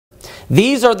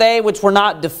These are they which were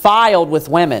not defiled with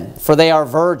women, for they are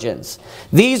virgins.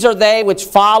 These are they which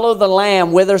follow the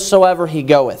Lamb whithersoever he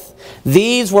goeth.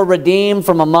 These were redeemed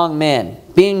from among men,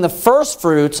 being the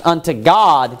firstfruits unto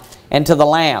God and to the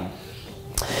Lamb.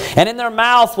 And in their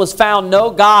mouth was found no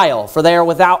guile, for they are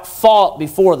without fault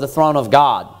before the throne of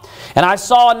God. And I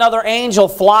saw another angel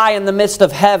fly in the midst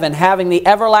of heaven, having the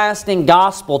everlasting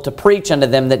gospel to preach unto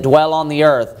them that dwell on the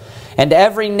earth, and to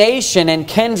every nation and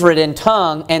kindred and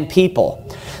tongue and people,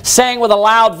 saying with a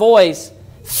loud voice,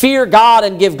 Fear God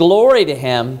and give glory to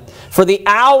him, for the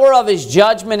hour of his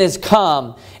judgment is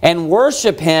come, and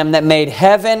worship him that made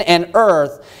heaven and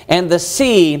earth and the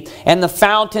sea and the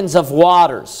fountains of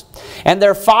waters. And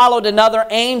there followed another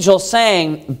angel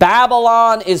saying,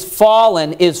 Babylon is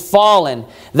fallen,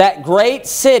 that great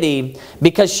city,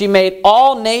 because she made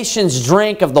all nations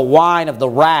drink of the wine of the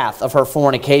wrath of her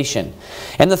fornication.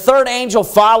 And the third angel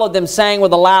followed them, saying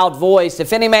with a loud voice,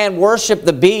 If any man worship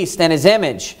the beast and his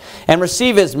image, and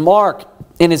receive his mark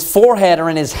in his forehead or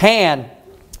in his hand,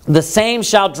 the same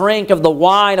shall drink of the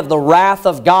wine of the wrath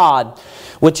of God,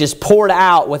 which is poured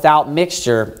out without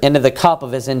mixture into the cup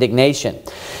of his indignation.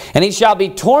 And he shall be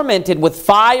tormented with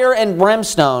fire and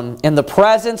brimstone in the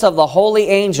presence of the holy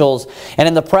angels and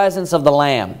in the presence of the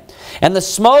Lamb. And the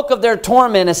smoke of their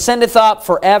torment ascendeth up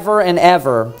forever and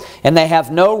ever, and they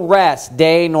have no rest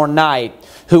day nor night,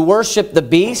 who worship the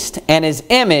beast and his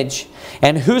image,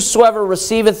 and whosoever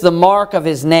receiveth the mark of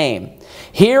his name.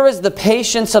 Here is the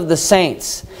patience of the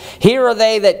saints. Here are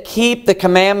they that keep the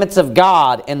commandments of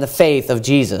God and the faith of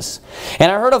Jesus. And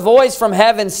I heard a voice from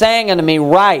heaven saying unto me,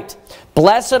 Write,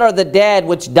 Blessed are the dead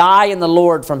which die in the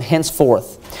Lord from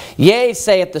henceforth. Yea,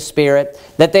 saith the Spirit,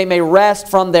 that they may rest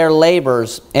from their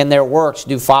labors, and their works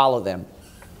do follow them.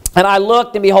 And I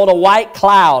looked, and behold, a white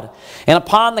cloud, and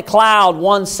upon the cloud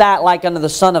one sat like unto the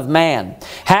Son of Man,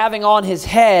 having on his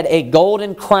head a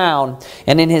golden crown,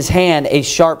 and in his hand a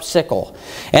sharp sickle.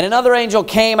 And another angel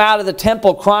came out of the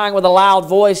temple, crying with a loud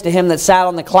voice to him that sat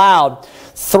on the cloud,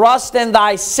 Thrust in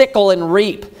thy sickle and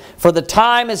reap, for the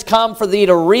time is come for thee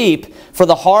to reap, for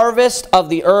the harvest of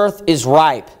the earth is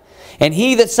ripe. And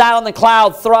he that sat on the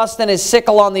cloud thrust in his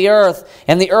sickle on the earth,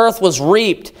 and the earth was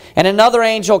reaped. And another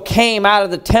angel came out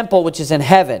of the temple which is in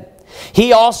heaven,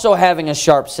 he also having a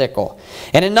sharp sickle.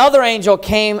 And another angel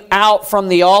came out from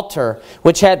the altar,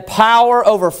 which had power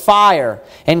over fire,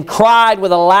 and cried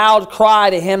with a loud cry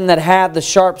to him that had the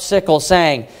sharp sickle,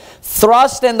 saying,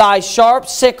 Thrust in thy sharp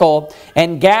sickle,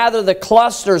 and gather the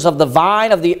clusters of the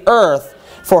vine of the earth,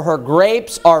 for her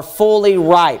grapes are fully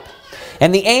ripe.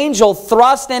 And the angel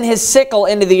thrust in his sickle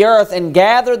into the earth, and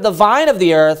gathered the vine of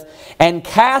the earth, and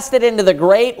cast it into the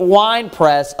great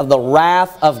winepress of the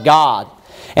wrath of God.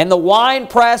 And the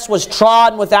winepress was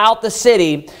trodden without the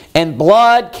city, and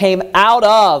blood came out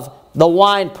of the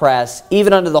winepress,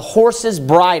 even unto the horses'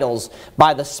 bridles,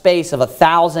 by the space of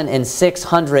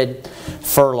 1,600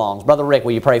 furlongs. Brother Rick,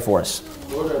 will you pray for us?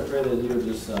 Lord, I pray that you would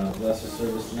just bless the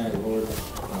service tonight, Lord.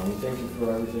 We thank you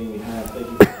for everything we have. Thank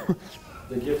you for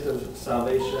the gift of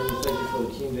salvation. Thank you for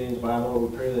the King James Bible.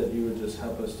 We pray that you would just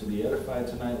help us to be edified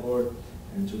tonight, Lord,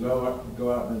 and to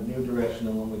go out in a new direction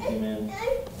than when we came in.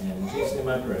 And in Jesus' name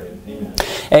I pray. Amen.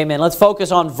 Amen. Let's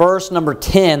focus on verse number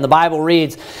 10. The Bible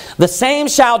reads, The same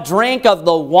shall drink of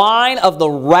the wine of the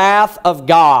wrath of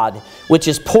God, which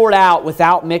is poured out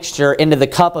without mixture into the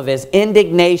cup of his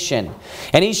indignation.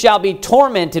 And he shall be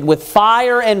tormented with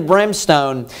fire and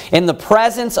brimstone in the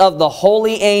presence of the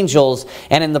holy angels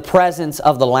and in the presence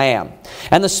of the Lamb.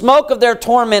 And the smoke of their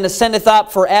torment ascendeth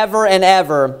up forever and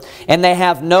ever, and they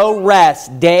have no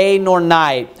rest day nor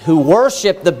night, who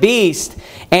worship the beast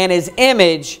and his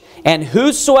image, and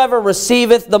whosoever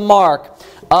receiveth the mark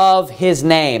of his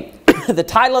name. The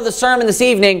title of the sermon this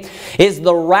evening is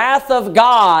The Wrath of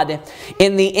God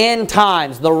in the End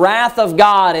Times. The Wrath of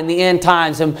God in the End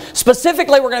Times. And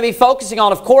specifically we're going to be focusing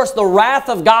on, of course, the wrath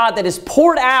of God that is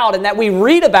poured out and that we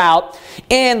read about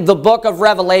in the book of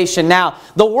Revelation. Now,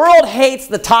 the world hates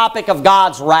the topic of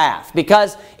God's wrath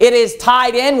because it is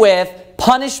tied in with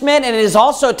punishment, and it is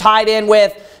also tied in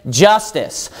with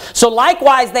justice. So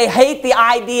likewise, they hate the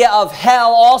idea of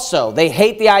hell also. They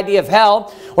hate the idea of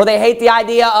hell, or they hate the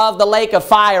idea of the lake of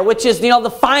fire, which is,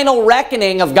 the final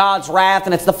reckoning of God's wrath,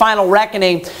 and it's the final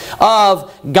reckoning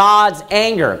of God's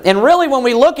anger. And really, when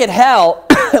we look at hell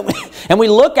and we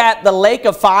look at the lake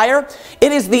of fire,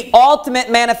 it is the ultimate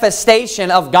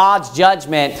manifestation of God's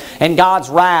judgment and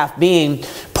God's wrath being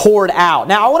poured out.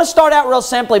 Now, I want to start out real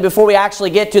simply before we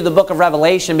actually get to the book of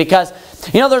Revelation, because,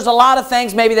 there's a lot of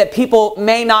things maybe that people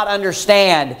may not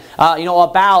understand,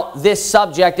 about this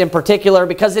subject in particular,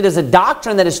 because it is a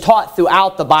doctrine that is taught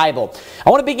throughout the Bible. I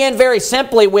want to begin very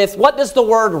simply with, what does the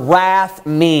word wrath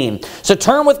mean? So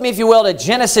turn with me, if you will, to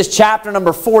Genesis chapter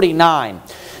number 49.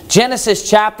 Genesis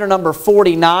chapter number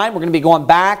 49. We're going to be going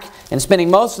back and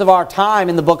spending most of our time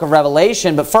in the book of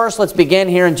Revelation. But first, let's begin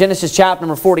here in Genesis chapter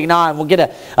number 49. We'll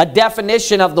get a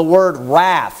definition of the word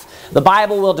wrath. The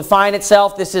Bible will define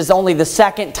itself. This is only the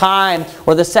second time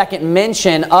or the second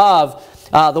mention of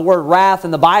the word wrath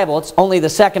in the Bible. It's only the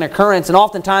second occurrence. And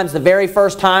oftentimes the very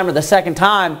first time or the second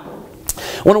time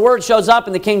when a word shows up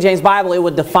in the King James Bible, it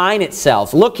would define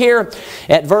itself. Look here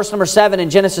at verse number 7 in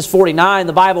Genesis 49.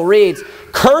 The Bible reads,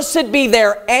 "Cursed be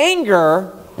their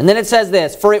anger," and then it says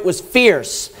this, "for it was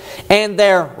fierce, and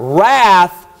their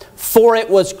wrath, for it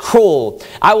was cruel.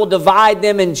 I will divide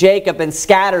them in Jacob and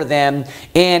scatter them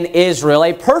in Israel."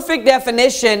 A perfect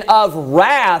definition of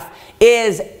wrath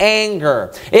is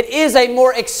anger. It is a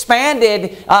more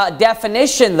expanded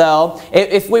definition, though,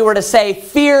 if we were to say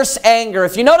fierce anger.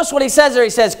 If you notice what he says there,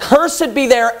 he says, "Cursed be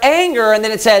their anger," and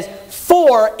then it says,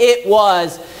 "for it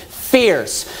was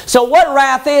fierce." So what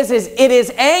wrath is it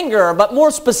is anger, but more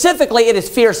specifically, it is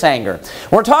fierce anger.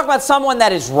 When we're talking about someone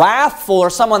that is wrathful or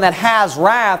someone that has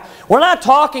wrath, we're not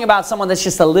talking about someone that's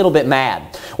just a little bit mad.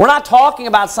 We're not talking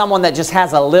about someone that just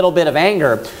has a little bit of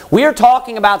anger. We are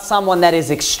talking about someone that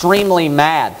is extremely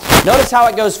mad. Notice how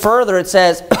it goes further. It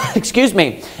says, excuse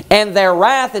me, "and their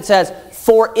wrath," it says,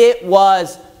 "for it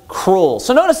was cruel."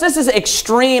 So notice this is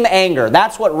extreme anger.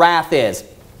 That's what wrath is.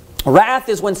 Wrath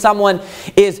is when someone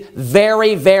is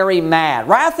very, very mad.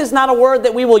 Wrath is not a word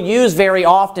that we will use very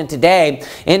often today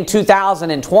in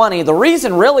 2020. The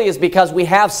reason really is because we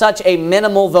have such a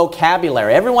minimal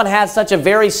vocabulary. Everyone has such a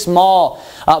very small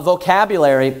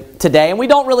vocabulary today, and we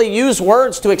don't really use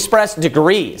words to express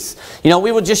degrees.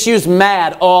 We would just use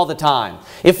mad all the time.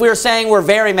 If we were saying we're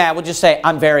very mad, we'd just say,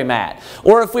 "I'm very mad."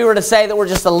 Or if we were to say that we're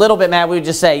just a little bit mad, we would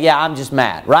just say, "Yeah, I'm just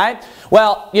mad," right?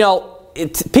 Well,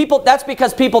 that's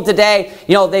because people today,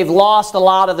 they've lost a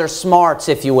lot of their smarts,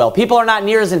 if you will. People are not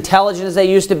near as intelligent as they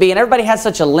used to be, and everybody has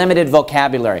such a limited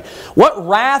vocabulary. What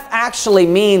wrath actually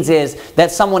means is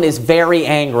that someone is very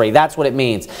angry. That's what it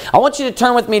means. I want you to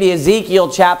turn with me to Ezekiel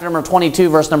chapter number 22,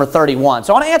 verse number 31.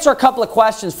 So I want to answer a couple of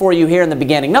questions for you here in the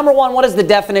beginning. Number one, what is the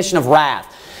definition of wrath?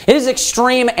 It is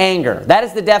extreme anger. That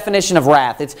is the definition of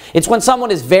wrath. It's when someone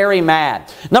is very mad.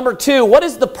 Number two, what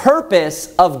is the purpose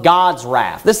of God's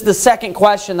wrath? This is the second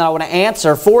question that I want to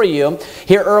answer for you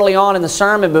here early on in the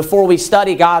sermon before we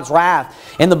study God's wrath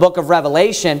in the book of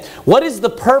Revelation. What is the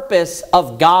purpose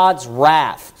of God's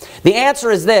wrath? The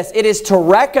answer is this: it is to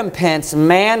recompense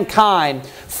mankind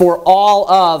for all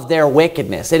of their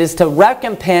wickedness. It is to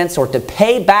recompense or to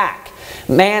pay back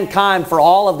mankind for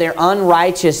all of their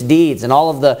unrighteous deeds and all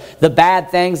of the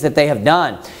bad things that they have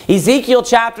done. Ezekiel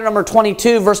chapter number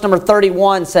 22, verse number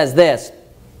 31 says this: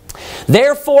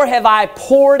 "Therefore have I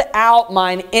poured out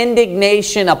mine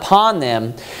indignation upon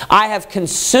them. I have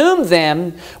consumed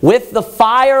them with the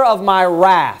fire of my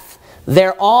wrath.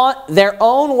 Their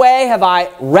own way have I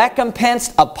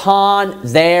recompensed upon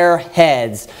their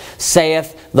heads,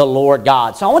 saith the Lord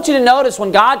God." So I want you to notice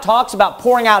when God talks about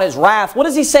pouring out His wrath, what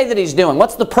does He say that He's doing?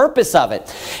 What's the purpose of it?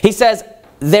 He says,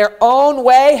 "Their own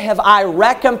way have I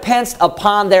recompensed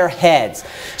upon their heads."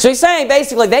 So He's saying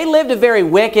basically they lived a very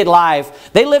wicked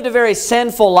life. They lived a very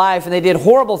sinful life, and they did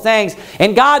horrible things,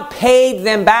 and God paid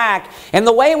them back. And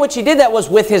the way in which He did that was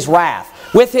with His wrath.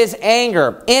 With His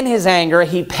anger. In His anger,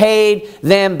 He paid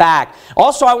them back.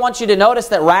 Also, I want you to notice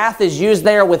that wrath is used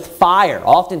there with fire.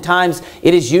 Oftentimes,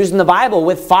 it is used in the Bible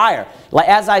with fire.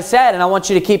 As I said, and I want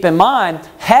you to keep in mind,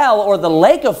 hell, or the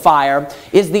lake of fire,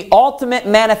 is the ultimate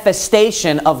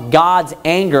manifestation of God's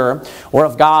anger or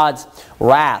of God's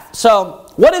wrath. So,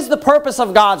 what is the purpose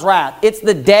of God's wrath? It's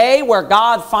the day where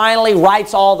God finally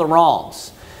rights all the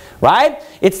wrongs. Right?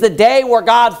 It's the day where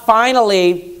God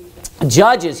finally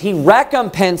judges. He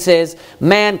recompenses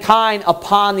mankind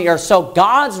upon the earth. So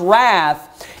God's wrath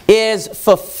is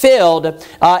fulfilled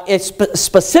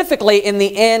specifically in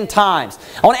the end times.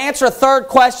 I want to answer a third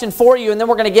question for you, and then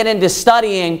we're going to get into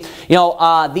studying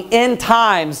the end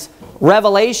times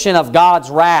revelation of God's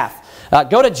wrath.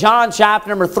 Go to John chapter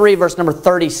number 3, verse number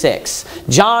 36.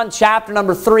 John chapter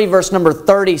number 3, verse number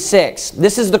 36.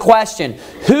 This is the question: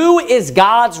 who is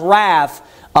God's wrath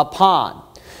upon?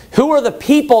 Who are the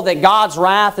people that God's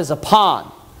wrath is upon?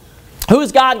 Who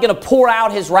is God going to pour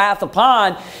out His wrath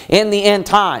upon in the end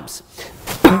times?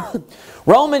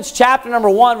 Romans chapter number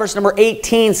 1, verse number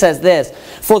 18 says this,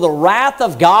 "For the wrath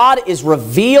of God is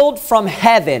revealed from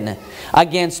heaven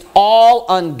against all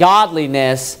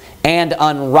ungodliness and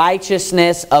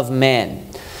unrighteousness of men,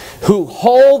 who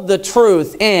hold the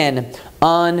truth in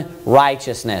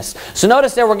unrighteousness." So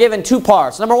notice there we're given two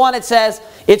parts. Number one, it says,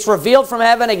 it's revealed from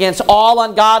heaven against all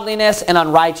ungodliness and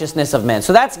unrighteousness of men.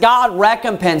 So that's God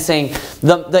recompensing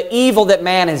the evil that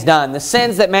man has done, the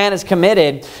sins that man has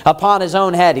committed upon his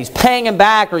own head. He's paying him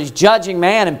back, or he's judging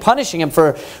man and punishing him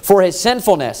for his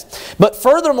sinfulness. But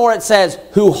furthermore, it says,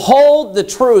 who hold the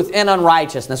truth in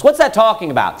unrighteousness. What's that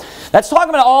talking about? That's talking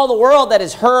about all the world that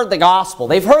has heard the gospel.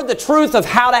 They've heard the truth of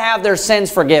how to have their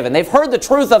sins forgiven. They've heard the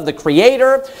truth of the Creator,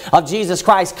 of Jesus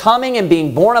Christ coming and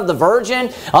being born of the Virgin,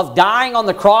 of dying on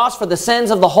the cross for the sins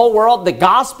of the whole world, the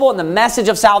gospel and the message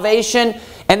of salvation,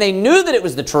 and they knew that it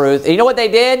was the truth. And you know what they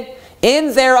did?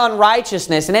 In their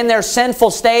unrighteousness and in their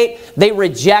sinful state, they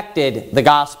rejected the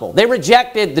gospel. They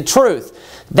rejected the truth.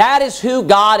 That is who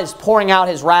God is pouring out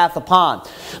His wrath upon.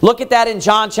 Look at that in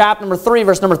John chapter number 3,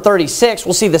 verse number 36.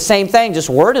 We'll see the same thing, just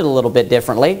worded a little bit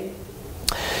differently.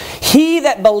 "He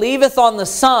that believeth on the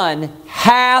Son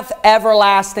hath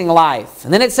everlasting life."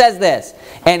 And then it says this,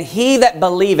 "And he that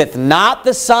believeth not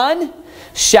the Son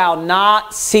shall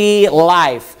not see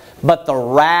life, but the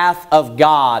wrath of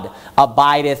God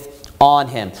abideth on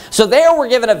him." So there we're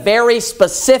given a very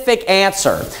specific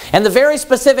answer. And the very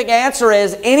specific answer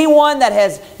is anyone that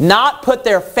has not put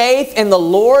their faith in the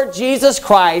Lord Jesus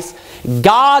Christ,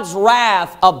 God's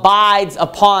wrath abides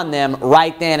upon them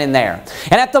right then and there.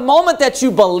 And at the moment that you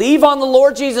believe on the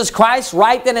Lord Jesus Christ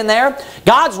right then and there,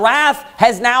 God's wrath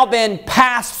has now been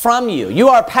passed from you. You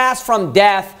are passed from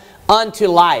death unto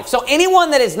life. So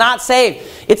anyone that is not saved,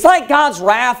 it's like God's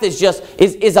wrath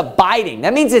is abiding.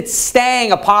 That means it's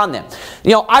staying upon them.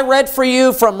 You know, I read for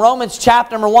you from Romans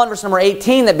chapter number 1, verse number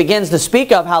 18, that begins to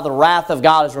speak of how the wrath of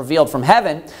God is revealed from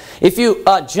heaven. If you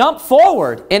jump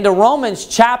forward into Romans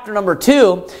chapter number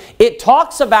 2, it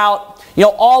talks about, you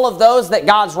know, all of those that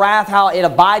God's wrath, how it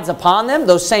abides upon them,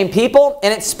 those same people.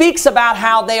 And it speaks about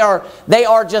how they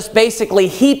are just basically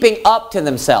heaping up to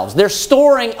themselves. They're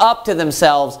storing up to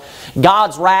themselves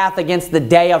God's wrath against the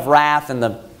day of wrath and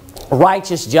the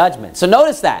righteous judgment. So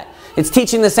notice that. It's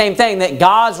teaching the same thing, that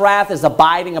God's wrath is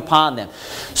abiding upon them.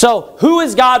 So who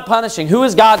is God punishing? Who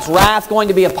is God's wrath going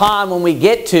to be upon when we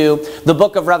get to the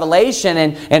book of Revelation,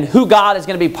 and who God is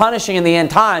going to be punishing in the end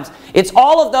times? It's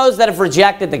all of those that have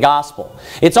rejected the gospel.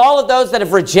 It's all of those that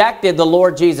have rejected the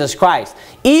Lord Jesus Christ.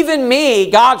 Even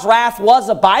me, God's wrath was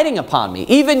abiding upon me.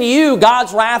 Even you,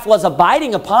 God's wrath was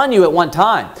abiding upon you at one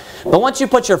time. But once you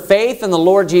put your faith in the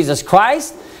Lord Jesus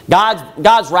Christ,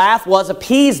 God's wrath was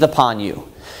appeased upon you.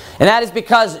 And that is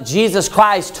because Jesus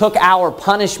Christ took our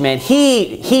punishment.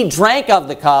 He drank of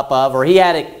the cup of, or He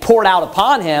had it poured out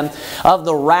upon Him, of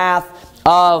the wrath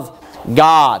of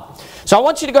God. So I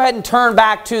want you to go ahead and turn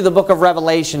back to the book of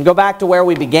Revelation. Go back to where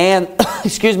we began,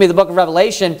 excuse me, the book of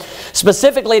Revelation,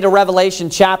 specifically to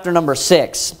Revelation chapter number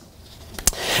 6.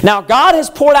 Now, God has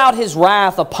poured out His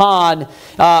wrath upon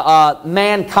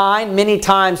mankind many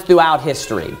times throughout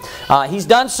history. He's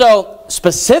done so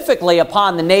specifically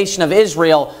upon the nation of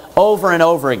Israel over and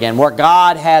over again, where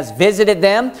God has visited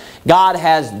them, God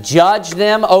has judged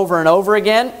them over and over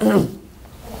again.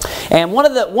 And one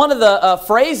of the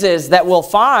phrases that we'll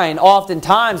find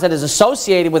oftentimes that is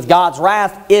associated with God's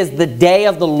wrath is the day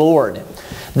of the Lord.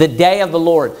 The day of the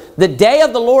Lord. The day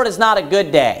of the Lord is not a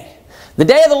good day. The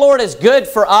day of the Lord is good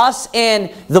for us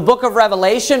in the book of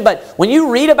Revelation, but when you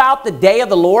read about the day of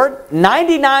the Lord,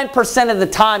 99% of the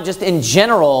time, just in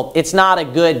general, it's not a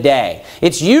good day.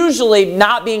 It's usually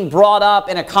not being brought up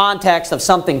in a context of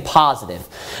something positive.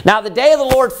 Now, the day of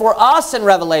the Lord for us in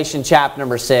Revelation chapter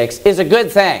number 6 is a good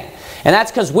thing, and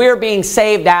that's because we're being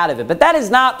saved out of it. But that is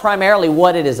not primarily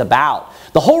what it is about.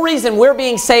 The whole reason we're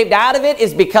being saved out of it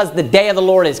is because the day of the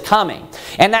Lord is coming.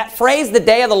 And that phrase, the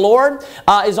day of the Lord,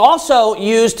 is also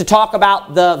used to talk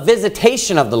about the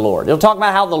visitation of the Lord. It'll talk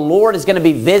about how the Lord is going to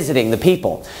be visiting the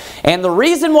people. And the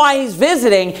reason why He's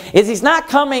visiting is He's not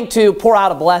coming to pour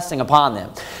out a blessing upon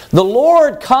them. The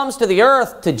Lord comes to the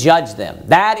earth to judge them.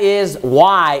 That is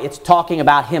why it's talking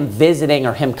about Him visiting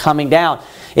or Him coming down.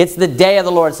 It's the day of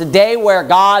the Lord. It's the day where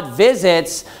God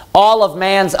visits all of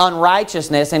man's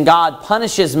unrighteousness, and God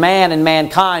punishes man and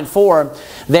mankind for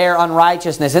their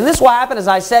unrighteousness. And this will happen, as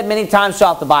I said, many times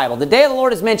throughout the Bible. The day of the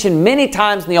Lord is mentioned many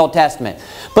times in the Old Testament.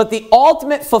 But the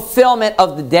ultimate fulfillment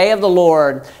of the day of the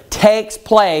Lord takes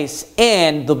place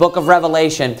in the book of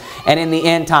Revelation and in the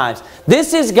end times.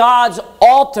 This is God's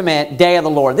ultimate day of the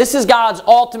Lord. This is God's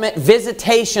ultimate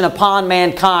visitation upon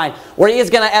mankind, where He is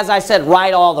going to, as I said,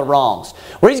 right all the wrongs.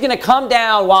 Where He's going to come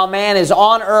down while man is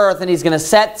on earth, and He's going to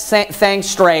set things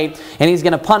straight, and He's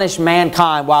going to punish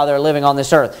mankind while they're living on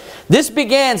this earth. This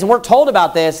begins, and we're told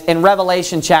about this in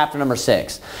Revelation chapter number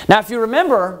 6. Now, if you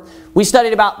remember, we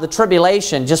studied about the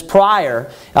tribulation just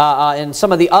prior in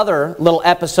some of the other little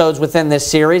episodes within this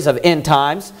series of end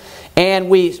times. And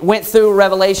we went through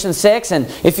Revelation 6. And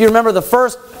if you remember, the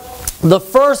first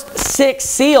 6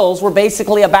 seals were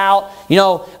basically about,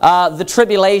 the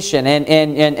tribulation.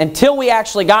 And until we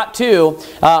actually got to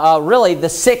really the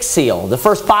 6th seal, the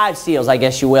first 5 seals, I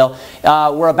guess you will,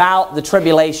 were about the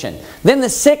tribulation. Then the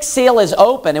 6th seal is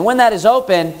open. And when that is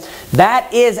open,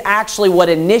 that is actually what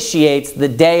initiates the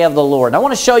day of the Lord. And I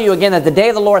want to show you again that the day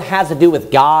of the Lord has to do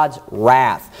with God's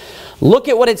wrath. Look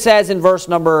at what it says in verse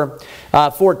number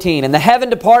 14. And the heaven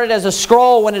departed as a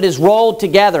scroll when it is rolled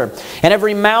together. And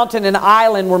every mountain and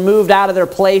island were moved out of their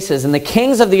places. And the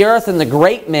kings of the earth and the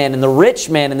great men and the rich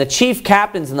men and the chief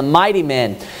captains and the mighty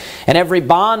men and every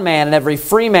bondman and every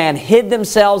free man hid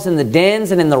themselves in the dens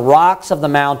and in the rocks of the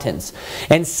mountains.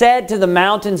 And said to the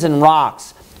mountains and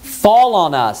rocks, fall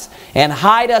on us and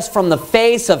hide us from the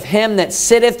face of him that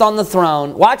sitteth on the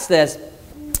throne. Watch this.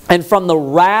 And from the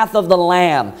wrath of the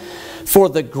Lamb. For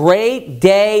the great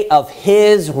day of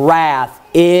His wrath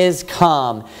is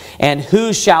come, and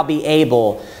who shall be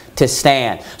able to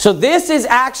stand? So this is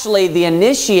actually the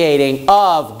initiating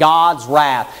of God's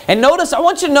wrath. And notice, I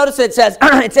want you to notice that it says,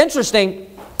 it's interesting,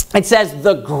 it says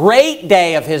the great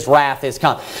day of His wrath is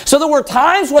come. So there were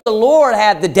times where the Lord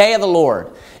had the day of the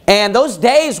Lord. And those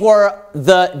days were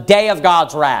the day of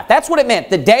God's wrath. That's what it meant.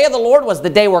 The day of the Lord was the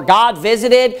day where God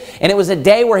visited, and it was a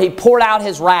day where He poured out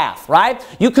His wrath, right?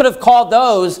 You could have called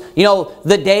those,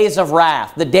 the days of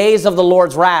wrath. The days of the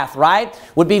Lord's wrath, right?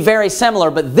 Would be very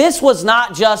similar. But this was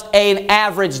not just an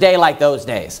average day like those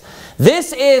days.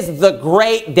 This is the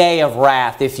great day of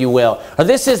wrath, if you will. Or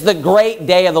this is the great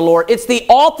day of the Lord. It's the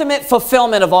ultimate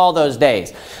fulfillment of all those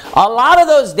days. A lot of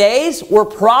those days were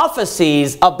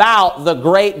prophecies about the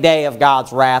great day of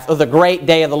God's wrath, or the great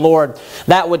day of the Lord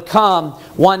that would come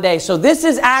one day. So this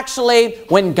is actually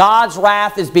when God's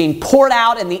wrath is being poured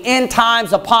out in the end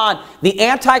times upon the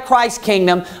Antichrist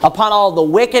kingdom, upon all the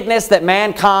wickedness that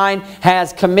mankind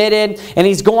has committed. And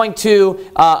He's going to,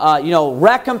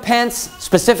 recompense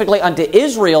specifically unto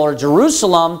Israel or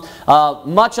Jerusalem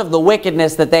much of the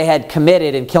wickedness that they had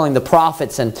committed in killing the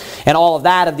prophets and all of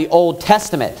that of the Old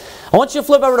Testament. I want you to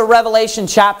flip over to Revelation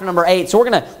chapter number 8. So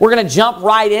we're gonna jump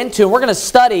right into, and we're going to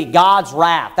study God's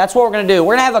wrath. That's what we're going to do.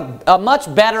 We're going to have a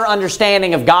much better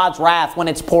understanding of God's wrath when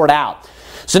it's poured out.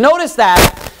 So notice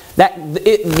that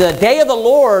the day of the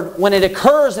Lord, when it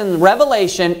occurs in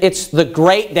Revelation, it's the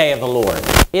great day of the Lord.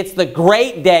 It's the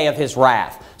great day of His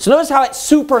wrath. So notice how it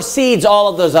supersedes all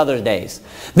of those other days.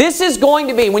 This is going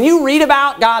to be, when you read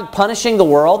about God punishing the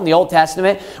world in the Old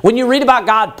Testament, when you read about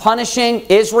God punishing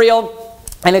Israel,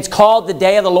 and it's called the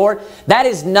day of the Lord, that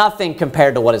is nothing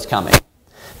compared to what is coming.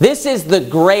 This is the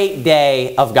great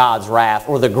day of God's wrath,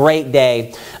 or the great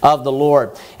day of the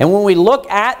Lord. And when we look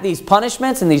at these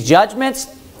punishments and these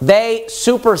judgments, they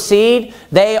supersede,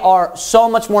 they are so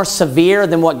much more severe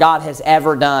than what God has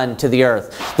ever done to the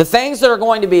earth. The things that are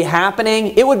going to be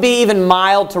happening, it would be even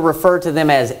mild to refer to them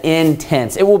as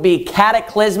intense. It will be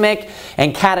cataclysmic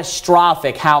and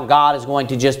catastrophic how God is going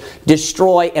to just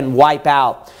destroy and wipe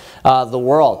out the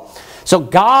world. So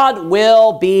God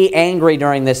will be angry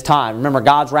during this time. Remember,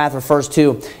 God's wrath refers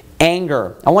to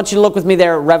anger. I want you to look with me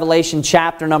there at Revelation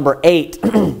chapter number 8.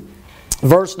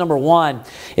 Verse number 1,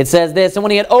 it says this, and when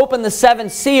He had opened the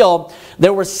 7th seal,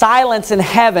 there was silence in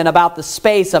heaven about the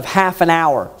space of half an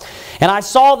hour. And I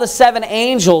saw the 7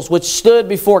 angels which stood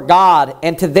before God,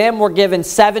 and to them were given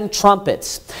 7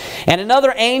 trumpets. And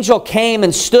another angel came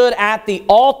and stood at the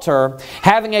altar,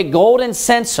 having a golden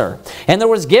censer. And there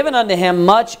was given unto him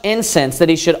much incense, that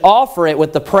he should offer it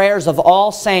with the prayers of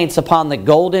all saints upon the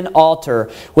golden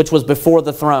altar which was before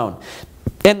the throne.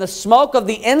 And the smoke of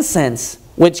the incense,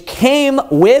 which came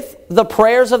with the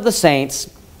prayers of the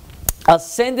saints,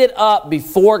 ascended up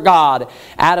before God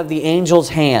out of the angel's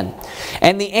hand.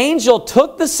 And the angel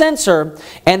took the censer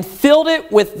and filled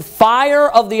it with fire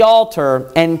of the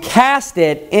altar and cast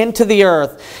it into the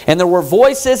earth. And there were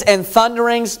voices and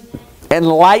thunderings and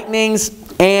lightnings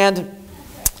and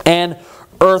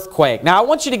earthquake. Now I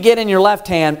want you to get in your left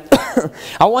hand,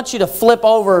 I want you to flip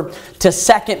over to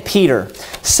 2 Peter.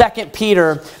 2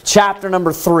 Peter chapter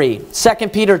number 3. 2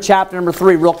 Peter chapter number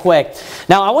 3 real quick.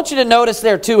 Now I want you to notice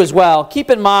there too as well. Keep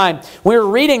in mind, we were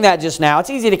reading that just now. It's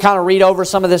easy to kind of read over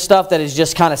some of this stuff that is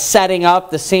just kind of setting up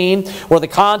the scene or the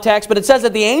context. But it says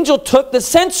that the angel took the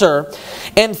censer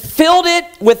and filled it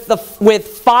with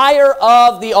fire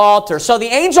of the altar. So the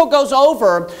angel goes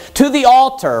over to the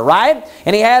altar, right?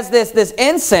 And he has this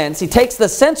incense. He takes the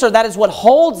censer, that is what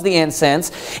holds the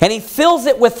incense, and he fills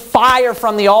it with fire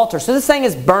from the altar. So this thing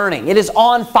is burning. It is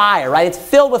on fire, right? It's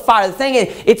filled with fire. The thing is,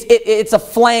 it's a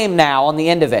flame now on the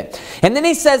end of it. And then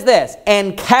he says this,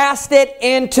 and cast it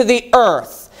into the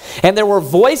earth. And there were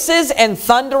voices and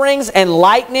thunderings and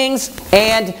lightnings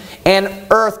and an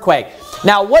earthquake.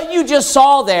 Now, what you just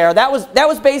saw there, that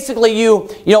was basically you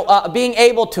being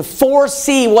able to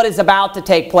foresee what is about to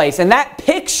take place. And that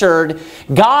pictured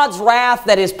God's wrath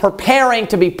that is preparing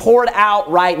to be poured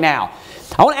out right now.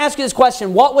 I want to ask you this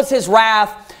question. What was His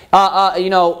wrath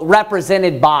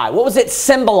represented by? What was it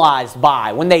symbolized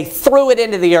by when they threw it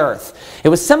into the earth? It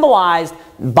was symbolized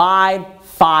by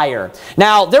fire.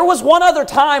 Now, there was one other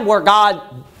time where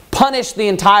God punished the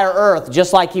entire earth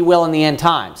just like He will in the end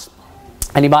times.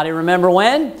 Anybody remember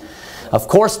when? Of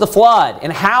course, the flood.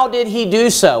 And how did He do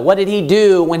so? What did He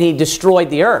do when He destroyed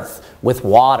the earth? With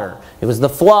water. It was the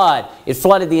flood. It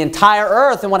flooded the entire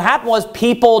earth. And what happened was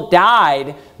people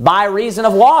died by reason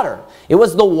of water. It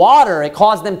was the water. It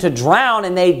caused them to drown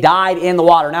and they died in the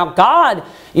water. Now God,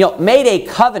 made a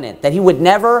covenant that He would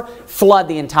never flood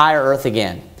the entire earth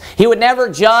again. He would never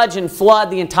judge and flood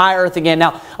the entire earth again.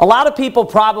 Now, a lot of people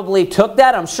probably took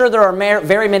that. I'm sure there are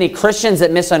very many Christians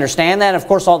that misunderstand that. Of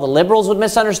course, all the liberals would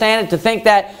misunderstand it to think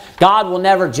that God will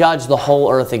never judge the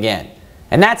whole earth again.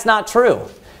 And that's not true.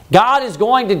 God is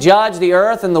going to judge the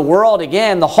earth and the world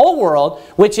again, the whole world,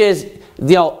 which is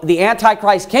the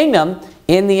Antichrist kingdom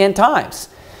in the end times.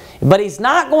 But He's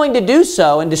not going to do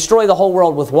so and destroy the whole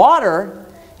world with water.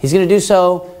 He's going to do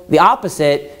so the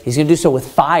opposite. He's going to do so with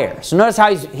fire. So notice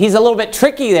how he's a little bit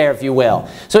tricky there, if you will.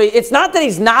 So it's not that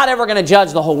He's not ever going to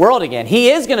judge the whole world again.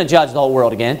 He is going to judge the whole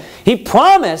world again. He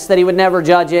promised that He would never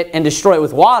judge it and destroy it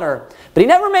with water. But He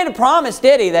never made a promise,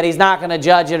 did He, that He's not going to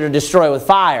judge it or destroy it with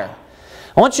fire.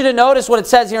 I want you to notice what it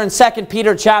says here in 2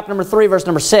 Peter chapter number 3, verse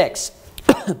number 6.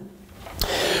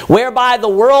 Whereby the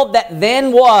world that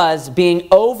then was, being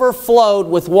overflowed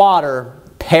with water,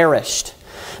 perished.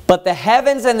 But the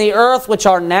heavens and the earth which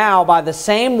are now by the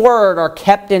same word are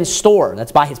kept in store.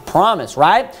 That's by His promise,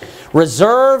 right?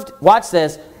 Reserved, watch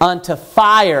this, unto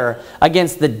fire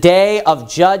against the day of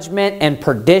judgment and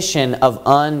perdition of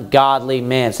ungodly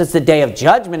men. So it's the day of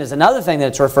judgment is another thing that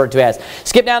it's referred to as.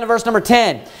 Skip down to verse number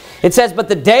 10. It says, but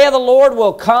the day of the Lord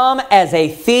will come as a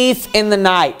thief in the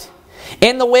night,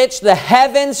 in the which the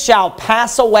heavens shall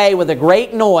pass away with a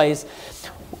great noise.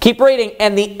 Keep reading.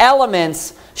 And the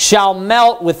elements shall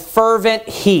melt with fervent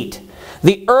heat.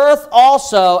 The earth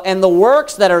also and the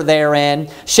works that are therein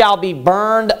shall be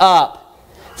burned up.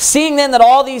 Seeing then that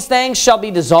all these things shall be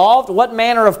dissolved, what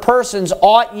manner of persons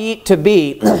ought ye to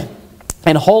be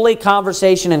in holy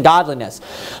conversation and godliness,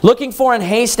 looking for and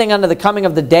hasting unto the coming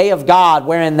of the day of God,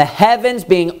 wherein the heavens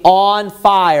being on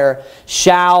fire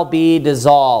shall be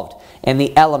dissolved, and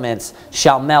the elements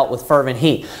shall melt with fervent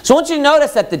heat. So I want you to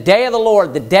notice that the day of the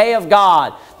Lord, the day of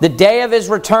God, the day of His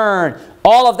return,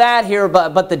 all of that here,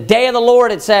 but the day of the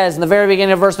Lord, it says in the very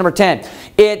beginning of verse number 10,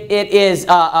 it is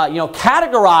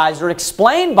categorized or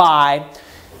explained by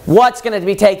what's going to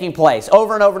be taking place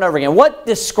over and over and over again. What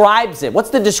describes it? What's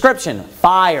the description?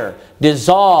 Fire,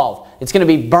 dissolve. It's going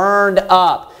to be burned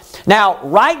up. Now,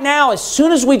 right now, as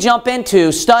soon as we jump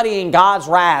into studying God's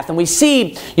wrath, and we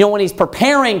see, when He's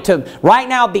preparing to right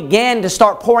now begin to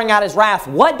start pouring out His wrath,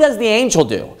 what does the angel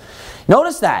do?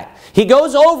 Notice that. He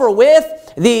goes over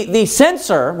with the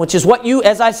censer, which is what you,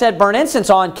 as I said, burn incense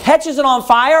on, catches it on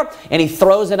fire, and he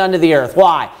throws it under the earth.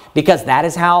 Why? Because that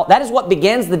is what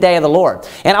begins the day of the Lord.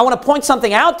 And I want to point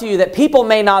something out to you that people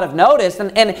may not have noticed.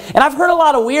 And I've heard a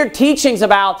lot of weird teachings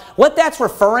about what that's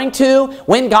referring to,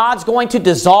 when God's going to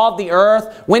dissolve the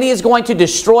earth, when He is going to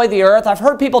destroy the earth. I've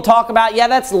heard people talk about, yeah,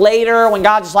 that's later, when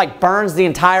God just like burns the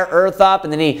entire earth up,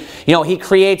 and then He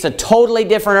creates a totally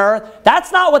different earth.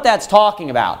 That's not what that's talking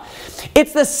about.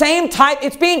 It's the same type,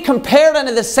 it's being compared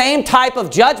unto the same type of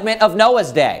judgment of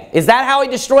Noah's day. Is that how He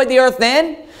destroyed the earth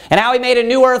then? And how He made a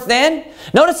new earth then?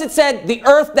 Notice it said the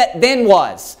earth that then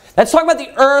was. Let's talk about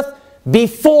the earth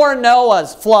before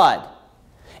Noah's flood.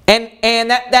 And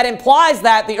that implies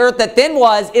that the earth that then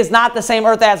was is not the same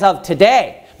earth as of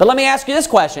today. But let me ask you this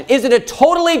question. Is it a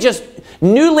totally just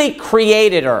newly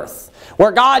created earth?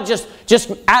 where God just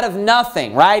out of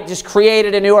nothing, right, just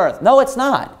created a new earth. No, it's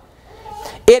not.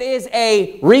 It is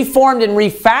a reformed and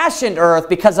refashioned earth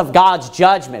because of God's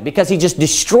judgment, because He just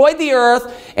destroyed the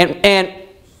earth and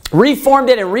reformed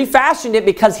it and refashioned it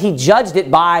because He judged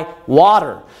it by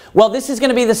water. Well, this is going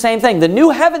to be the same thing. The new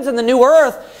heavens and the new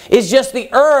earth is just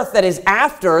the earth that is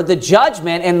after the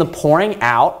judgment and the pouring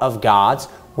out of God's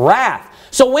wrath.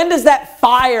 So when does that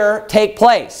fire take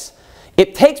place?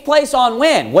 It takes place on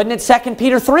when? What did 2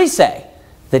 Peter 3 say?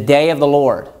 The day of the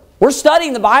Lord. We're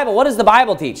studying the Bible. What does the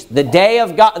Bible teach? The day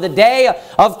of God, the day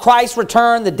of Christ's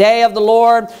return, the day of the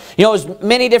Lord. You know, there's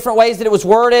many different ways that it was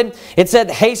worded. It said,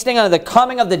 hastening unto the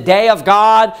coming of the day of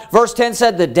God. Verse 10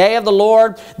 said, the day of the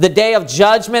Lord, the day of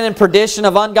judgment and perdition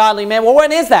of ungodly men. Well,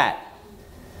 when is that?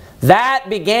 That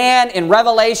began in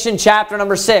Revelation chapter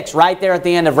number 6, right there at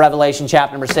the end of Revelation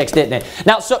chapter number 6, didn't it?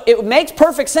 Now, so it makes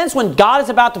perfect sense when God is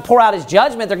about to pour out His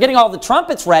judgment. They're getting all the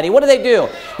trumpets ready. What do?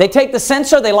 They take the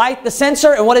censer, they light the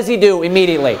censer, and what does He do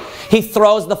immediately? He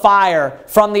throws the fire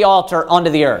from the altar onto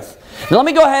the earth. Now, let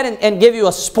me go ahead and give you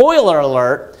a spoiler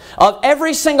alert of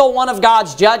every single one of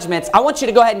God's judgments. I want you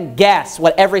to go ahead and guess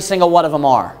what every single one of them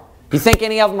are. You think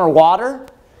any of them are water?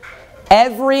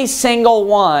 Every single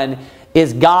one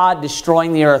is God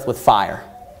destroying the earth with fire.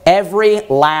 Every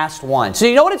last one. So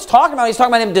you know what it's talking about? He's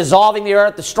talking about Him dissolving the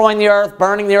earth, destroying the earth,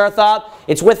 burning the earth up.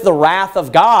 It's with the wrath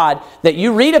of God that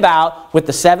you read about with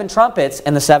the 7 trumpets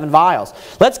and the 7 vials.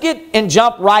 Let's get and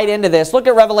jump right into this. Look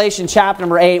at Revelation chapter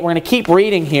number 8. We're going to keep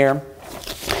reading here.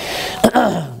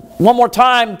 One more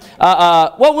time.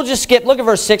 Well, we'll just skip. Look at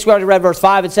verse 6. We already read verse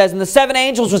 5. It says, and the 7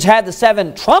 angels which had the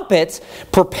 7 trumpets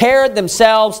prepared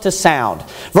themselves to sound.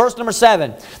 Verse number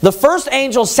 7. The first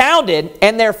angel sounded,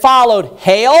 and there followed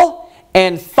hail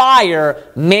and fire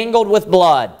mingled with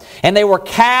blood. And they were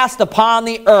cast upon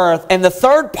the earth, and the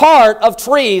third part of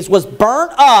trees was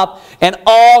burnt up, and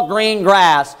all green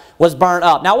grass was burnt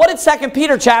up. Now, what did 2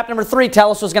 Peter chapter number 3 tell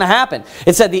us was going to happen?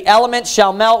 It said the elements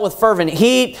shall melt with fervent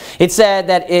heat. It said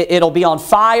that it'll be on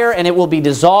fire and it will be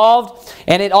dissolved.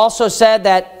 And it also said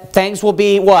that things will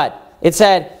be what? It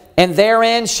said, and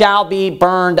therein shall be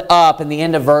burned up in the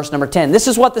end of verse number 10. This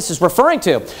is what this is referring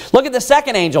to. Look at the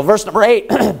second angel, verse number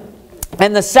 8.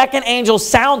 And the second angel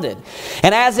sounded,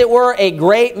 and as it were a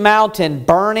great mountain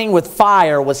burning with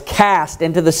fire was cast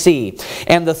into the sea.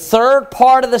 And the third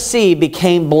part of the sea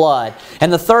became blood.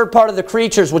 And the third part of the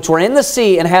creatures which were in the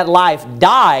sea and had life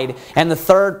died, and the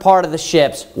third part of the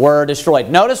ships were destroyed.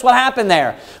 Notice what happened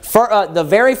there. For, the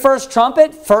very first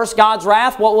trumpet, first God's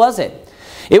wrath, what was it?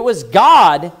 It was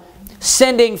God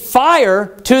sending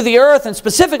fire to the earth, and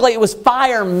specifically it was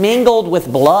fire mingled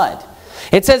with blood.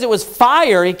 It says it was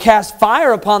fire. He cast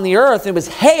fire upon the earth. It was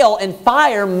hail and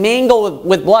fire mingled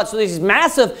with blood. So these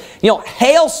massive,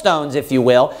 hailstones, if you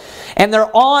will. And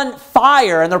they're on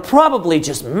fire, and they're probably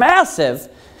just massive.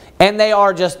 And they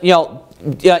are just,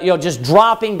 just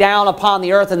dropping down upon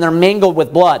the earth, and they're mingled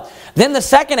with blood. Then the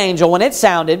second angel, when it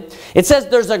sounded, it says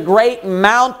there's a great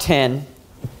mountain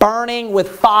burning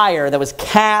with fire that was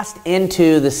cast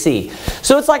into the sea.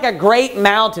 So it's like a great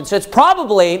mountain. So it's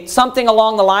probably something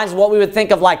along the lines of what we would think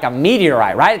of like a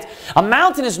meteorite, right? A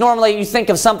mountain is normally, you think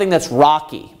of something that's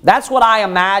rocky. That's what I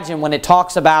imagine when it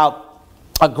talks about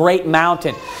a great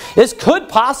mountain. This could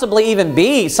possibly even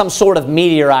be some sort of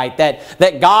meteorite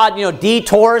that God,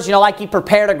 detours, like He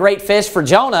prepared a great fish for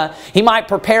Jonah. He might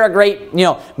prepare a great,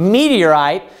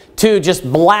 meteorite to just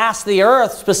blast the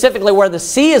earth, specifically where the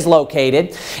sea is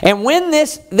located. And when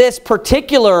this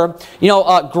particular,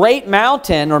 great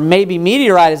mountain, or maybe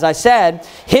meteorite, as I said,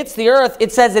 hits the earth,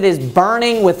 it says it is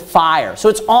burning with fire. So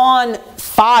it's on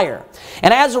fire.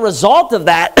 And as a result of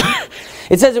that,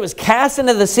 it says it was cast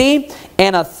into the sea,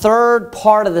 and a third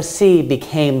part of the sea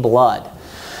became blood.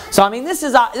 So, I mean, this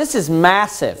is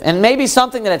massive. And maybe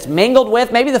something that it's mingled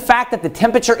with, maybe the fact that the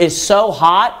temperature is so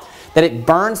hot that it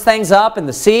burns things up in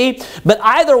the sea. But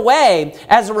either way,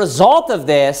 as a result of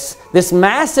this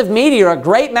massive meteor, a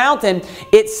great mountain,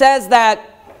 it says that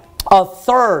a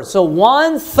third, so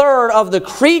 1/3 of the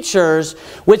creatures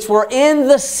which were in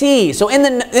the sea, so in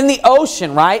the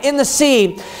ocean, right, in the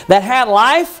sea, that had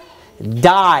life,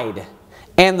 died.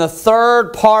 And the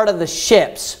third part of the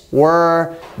ships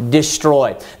were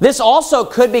destroyed. This also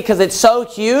could, because it's so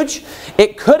huge,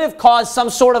 it could have caused some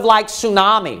sort of like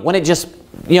tsunami. When it just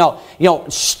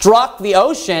struck the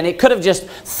ocean, it could have just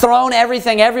thrown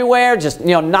everything everywhere, just,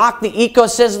 knocked the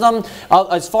ecosystem,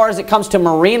 as far as it comes to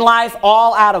marine life,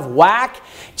 all out of whack,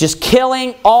 just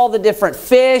killing all the different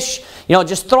fish,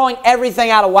 just throwing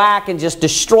everything out of whack, and just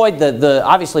destroyed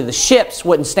obviously the ships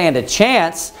wouldn't stand a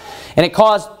chance. And it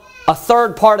caused a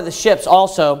third part of the ships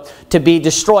also to be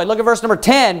destroyed. Look at verse number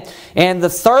 10. And the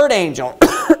third angel,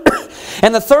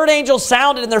 and the third angel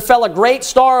sounded, and there fell a great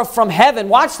star from heaven.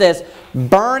 Watch this.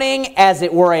 Burning as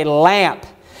it were a lamp.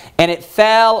 And it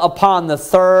fell upon the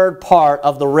third part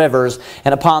of the rivers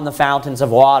and upon the fountains of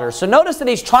water. So notice that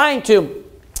he's trying to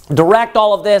direct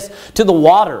all of this to the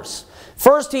waters.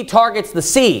 First, he targets the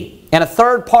sea, and a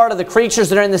third part of the creatures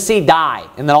that are in the sea die,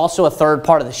 and then also a third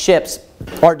part of the ships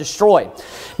are destroyed.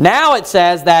 Now it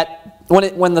says that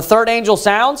when the third angel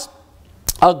sounds,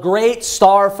 a great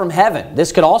star from heaven.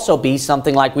 This could also be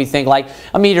something like we think like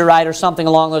a meteorite or something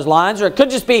along those lines, or it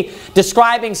could just be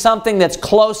describing something that's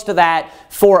close to that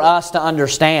for us to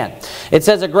understand. It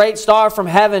says a great star from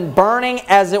heaven burning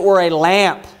as it were a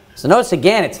lamp. So notice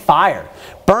again, it's fire.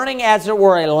 Burning as it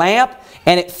were a lamp,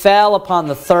 and it fell upon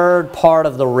the third part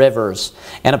of the rivers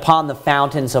and upon the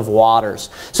fountains of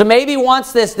waters. So maybe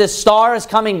once this star is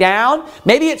coming down,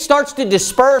 maybe it starts to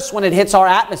disperse when it hits our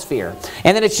atmosphere.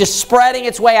 And then it's just spreading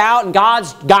its way out, and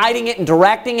God's guiding it and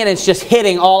directing it, and it's just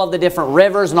hitting all of the different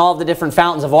rivers and all of the different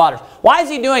fountains of waters. Why is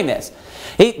he doing this?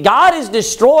 God is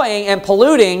destroying and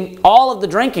polluting all of the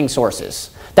drinking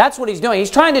sources. That's what he's doing.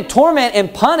 He's trying to torment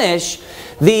and punish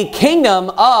the kingdom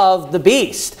of the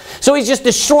beast. So he's just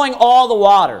destroying all the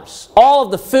waters. All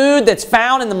of the food that's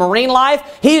found in the marine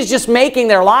life, he's just making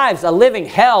their lives a living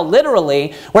hell,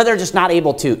 literally, where they're just not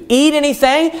able to eat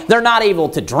anything. They're not able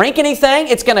to drink anything.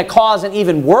 It's going to cause an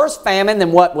even worse famine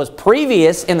than what was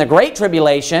previous in the Great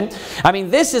Tribulation. I mean,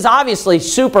 this is obviously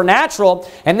supernatural,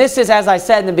 and this is, as I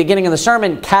said in the beginning of the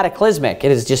sermon, cataclysmic.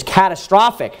 It is just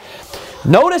catastrophic.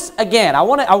 Notice again, I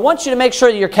want you to make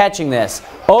sure that you're catching this.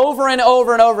 Over and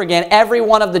over and over again, every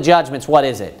one of the judgments, what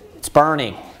is it? It's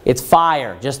burning. It's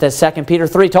fire, just as 2 Peter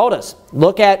 3 told us.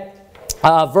 Look at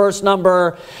verse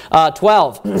number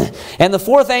 12. And the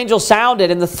fourth angel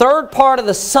sounded, and the third part of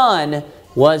the sun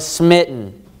was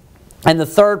smitten, and the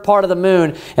third part of the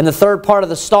moon, and the third part of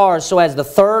the stars, so as the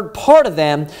third part of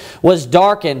them was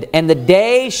darkened, and the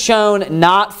day shone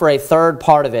not for a third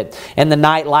part of it, and the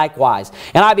night likewise.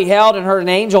 And I beheld and heard an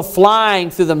angel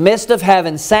flying through the midst of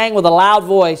heaven, saying with a loud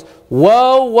voice,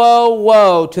 Woe, woe,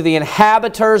 woe to the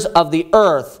inhabitants of the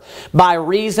earth, by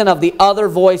reason of the other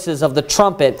voices of the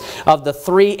trumpet of the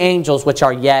three angels which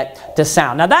are yet to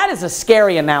sound. Now that is a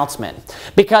scary announcement,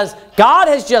 because God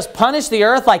has just punished the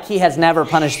earth like he has never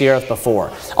punished the earth before,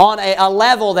 on a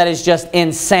level that is just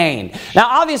insane. Now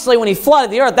obviously when he flooded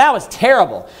the earth, that was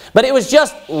terrible, but it was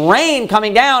just rain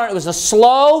coming down. It was a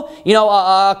slow,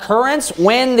 occurrence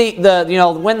when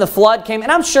the flood came.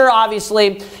 And I'm sure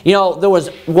obviously, there was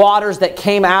waters that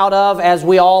came out of, as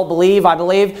we all believe, I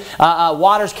believe,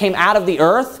 waters came out of the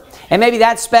earth, and maybe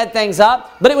that sped things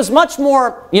up, but it was much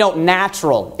more,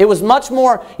 natural. It was much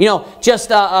more, just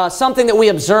something that we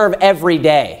observe every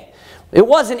day. It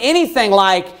wasn't anything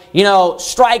like,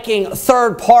 striking a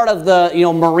third part of the,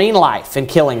 marine life and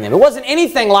killing them. It wasn't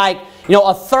anything like,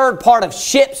 a third part of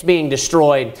ships being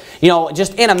destroyed,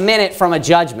 just in a minute from a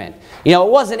judgment. It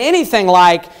wasn't anything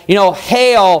like,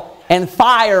 hail and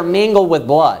fire mingled with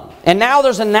blood. And now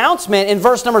there's an announcement in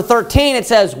verse number 13. It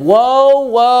says, Woe,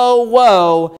 woe,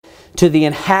 woe to the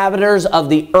inhabitants of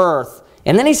the earth.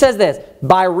 And then he says this,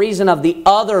 by reason of the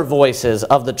other voices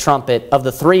of the trumpet of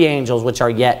the three angels which are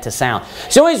yet to sound.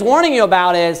 So what he's warning you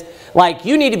about is, like,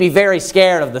 you need to be very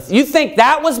scared of you think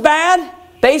that was bad,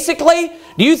 basically?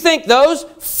 Do you think those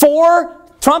 4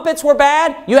 trumpets were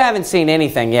bad? You haven't seen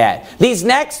anything yet. These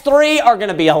next 3 are going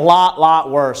to be a lot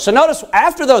worse. So notice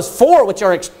after those 4, which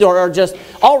are just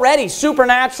already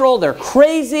supernatural, they're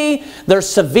crazy, they're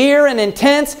severe and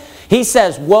intense, he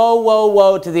says, Woe, woe,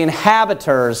 woe to the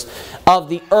inhabitants of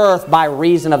the earth by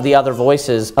reason of the other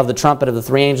voices of the trumpet of the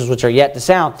 3 angels which are yet to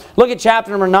sound. Look at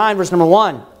chapter number 9, verse number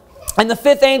 1. And the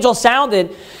 5th angel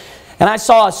sounded, and I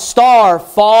saw a star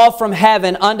fall from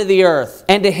heaven unto the earth,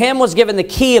 and to him was given the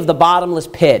key of the bottomless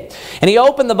pit. And he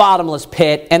opened the bottomless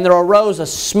pit, and there arose a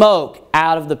smoke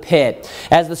out of the pit,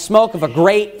 as the smoke of a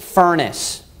great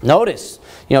furnace. Notice,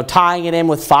 tying it in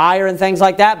with fire and things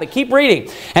like that. But keep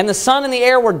reading. And the sun and the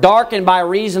air were darkened by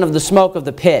reason of the smoke of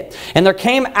the pit. And there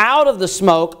came out of the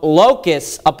smoke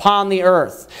locusts upon the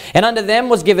earth. And unto them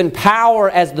was given power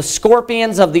as the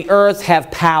scorpions of the earth have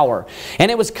power.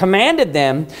 And it was commanded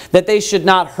them that they should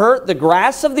not hurt the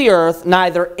grass of the earth,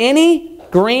 neither any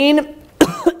green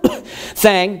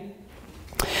thing,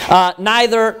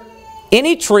 neither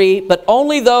any tree, but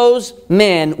only those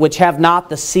men which have not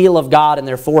the seal of God in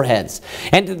their foreheads.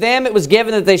 And to them it was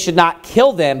given that they should not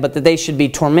kill them, but that they should be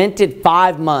tormented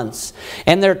 5 months.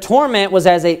 And their torment was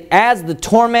as the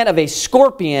torment of a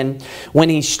scorpion when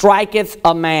he striketh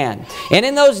a man. And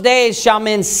in those days shall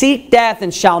men seek death,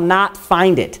 and shall not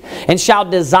find it, and shall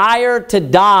desire to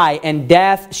die, and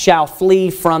death shall flee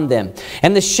from them.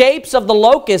 And the shapes of the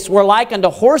locusts were like unto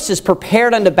horses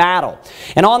prepared unto battle.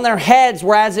 And on their heads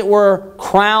were as it were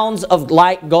crowns of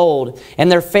like gold,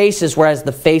 and their faces were as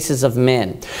the faces of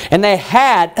men. And they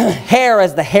had hair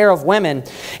as the hair of women,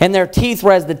 and their teeth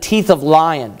were as the teeth of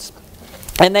lions.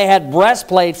 And they had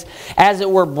breastplates as it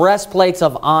were breastplates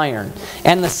of iron.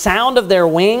 And the sound of their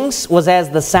wings was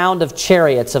as the sound of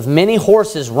chariots, of many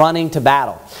horses running to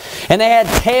battle. And they had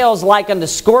tails like unto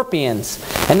scorpions,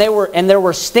 and there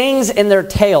were stings in their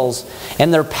tails,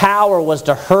 and their power was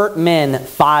to hurt men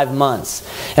 5 months.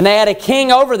 And they had a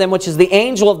king over them, which is the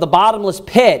angel of the bottomless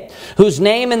pit, whose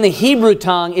name in the Hebrew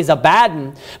tongue is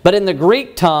Abaddon, but in the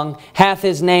Greek tongue hath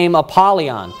his name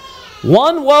Apollyon.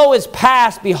 One woe is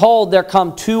past, behold, there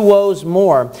come 2 woes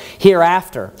more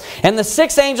hereafter. And the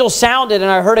 6th angel sounded,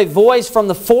 and I heard a voice from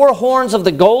the 4 horns of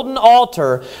the golden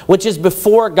altar, which is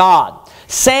before God,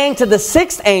 saying to the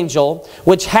 6th angel,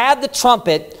 which had the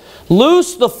trumpet,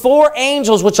 loose the 4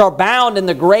 angels which are bound in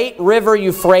the great river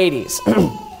Euphrates.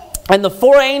 And the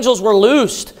 4 angels were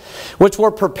loosed, which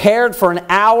were prepared for an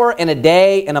hour and a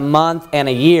day and a month and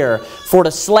a year, for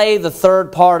to slay the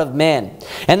 3rd part of men.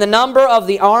 And the number of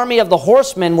the army of the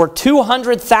horsemen were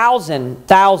 200,000.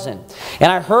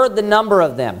 And I heard the number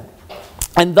of them.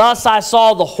 And thus I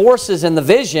saw the horses in the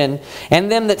vision,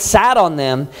 and them that sat on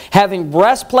them, having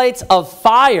breastplates of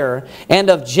fire and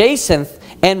of jacinth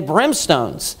and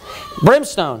brimstone.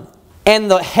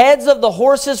 And the heads of the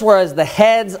horses were as the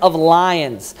heads of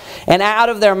lions. And out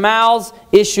of their mouths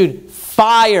issued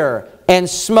fire and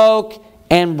smoke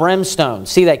and brimstone.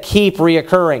 See that keep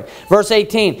reoccurring. Verse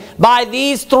 18. By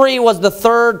these 3 was the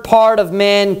 3rd part of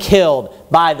men killed,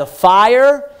 by the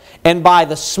fire and by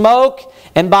the smoke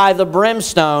and by the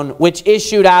brimstone which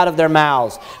issued out of their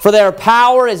mouths. For their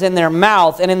power is in their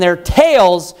mouth, and in their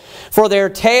tails, for their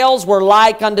tails were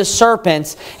like unto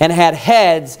serpents, and had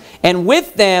heads, and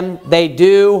with them they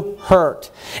do hurt.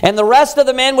 And the rest of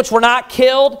the men which were not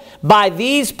killed by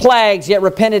these plagues, yet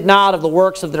repented not of the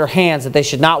works of their hands, that they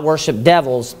should not worship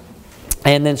devils,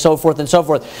 and then so forth and so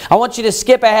forth. I want you to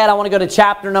skip ahead. I want to go to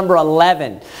chapter number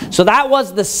 11. So that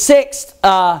was the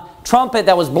 6th trumpet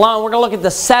that was blown. We're going to look at the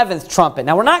 7th trumpet.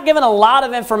 Now, we're not given a lot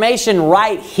of information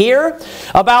right here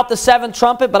about the 7th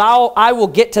trumpet, but I will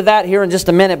get to that here in just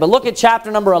a minute. But look at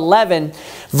chapter number 11,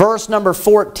 verse number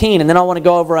 14, and then I want to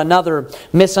go over another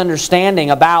misunderstanding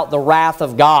about the wrath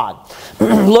of God.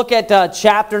 Look at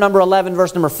chapter number 11,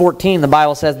 verse number 14. The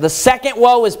Bible says, the 2nd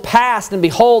woe is past, and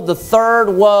behold, the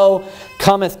 3rd woe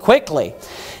cometh quickly.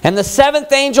 And the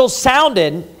 7th angel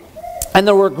sounded, and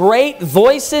there were great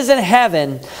voices in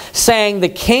heaven, saying, the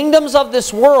kingdoms of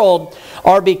this world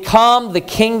are become the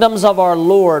kingdoms of our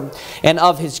Lord and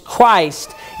of His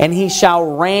Christ, and He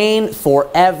shall reign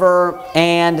forever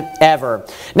and ever.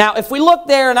 Now, if we look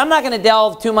there, and I'm not going to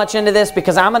delve too much into this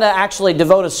because I'm going to actually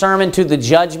devote a sermon to the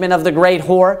judgment of the great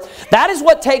whore. That is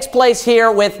what takes place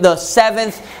here with the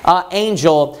 7th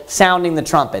angel sounding the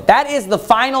trumpet. That is the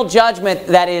final judgment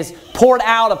that is poured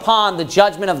out upon the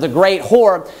judgment of the great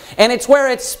whore. And it's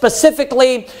where it's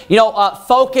specifically,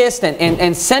 focused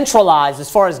and centralized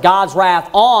as far as God's wrath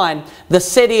on the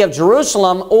city of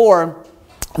Jerusalem, or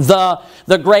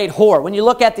the great whore. When you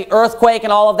look at the earthquake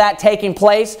and all of that taking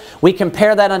place, we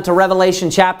compare that unto Revelation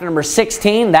chapter number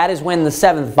 16. That is when the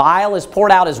 7th vial is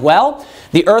poured out as well.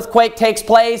 The earthquake takes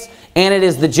place, and it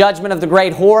is the judgment of the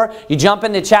great whore. You jump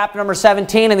into chapter number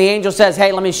 17, and the angel says,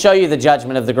 hey, let me show you the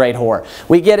judgment of the great whore.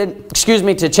 We get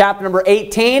to chapter number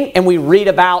 18, and we read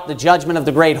about the judgment of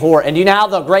the great whore. And do you know how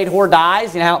the great whore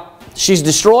dies? You know how she's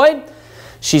destroyed?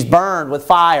 She's burned with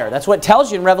fire. That's what it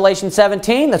tells you in Revelation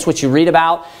 17. That's what you read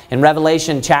about in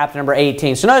Revelation chapter number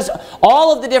 18. So notice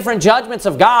all of the different judgments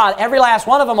of God, every last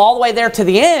one of them all the way there to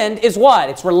the end is what?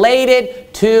 It's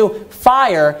related to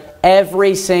fire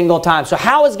every single time. So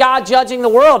how is God judging the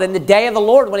world in the day of the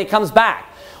Lord when He comes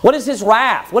back? What is His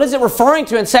wrath? What is it referring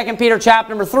to in 2 Peter chapter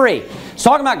number 3? It's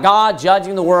talking about God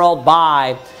judging the world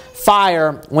by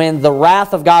fire when the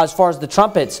wrath of God, as far as the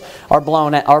trumpets are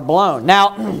blown.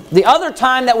 Now, the other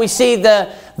time that we see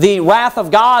the wrath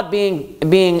of God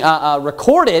being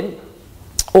recorded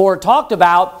or talked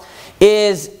about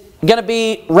is going to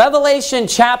be Revelation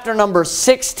chapter number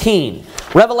 16.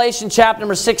 Revelation chapter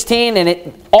number 16,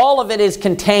 and all of it is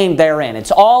contained therein.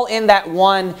 It's all in that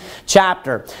one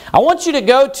chapter. I want you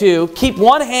to keep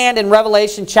one hand in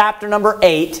Revelation chapter number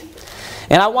 8,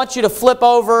 and I want you to flip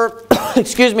over,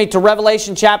 excuse me, to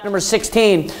Revelation chapter number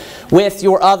 16 with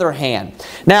your other hand.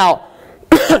 Now,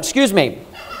 excuse me,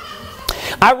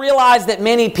 I realize that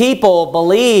many people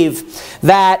believe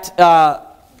that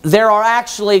there are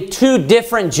actually two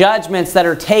different judgments that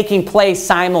are taking place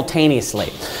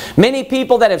simultaneously. Many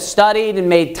people that have studied and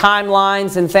made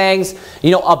timelines and things,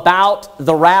 about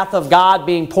the wrath of God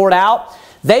being poured out,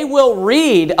 they will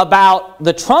read about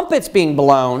the trumpets being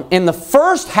blown in the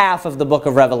first half of the book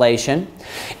of Revelation,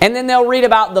 and then they'll read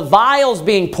about the vials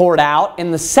being poured out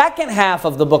in the second half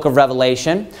of the book of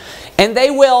Revelation, and they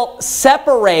will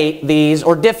separate these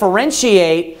or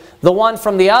differentiate the one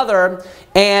from the other,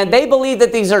 and they believe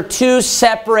that these are two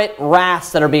separate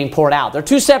wraths that are being poured out. They're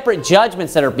two separate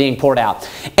judgments that are being poured out.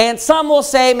 And some will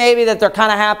say maybe that they're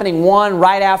kind of happening one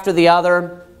right after the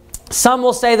other. Some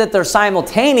will say that they're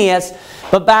simultaneous,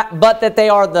 but that they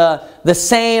are the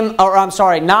same, or I'm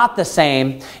sorry, not the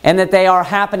same, and that they are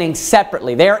happening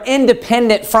separately. They are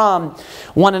independent from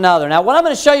one another. Now, what I'm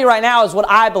going to show you right now is what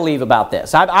I believe about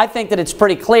this. I think that it's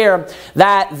pretty clear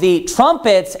that the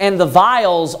trumpets and the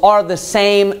vials are the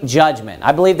same judgment.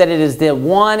 I believe that it is the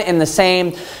one and the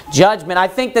same judgment. I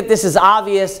think that this is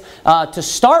obvious to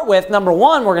start with. Number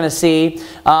one, we're going to see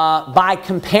by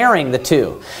comparing the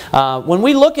two. When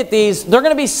we look at these, there are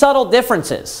going to be subtle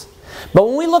differences. But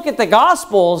when we look at the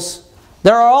Gospels,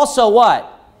 there are also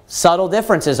what? Subtle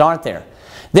differences, aren't there?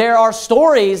 There are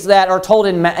stories that are told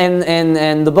in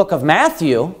the book of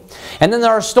Matthew, and then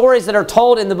there are stories that are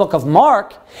told in the book of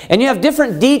Mark, and you have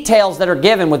different details that are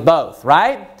given with both,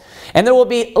 right? And there will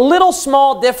be little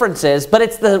small differences, but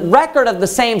it's the record of the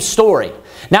same story.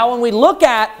 Now, when we look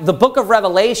at the book of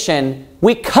Revelation,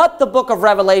 we cut the book of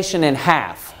Revelation in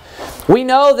half. We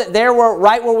know that there were,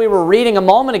 right where we were reading a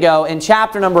moment ago in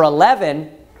chapter number 11,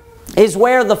 is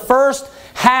where the first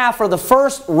half or the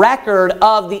first record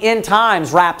of the end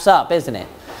times wraps up, isn't it?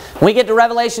 When we get to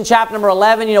Revelation chapter number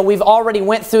 11, we've already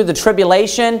went through the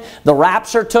tribulation, the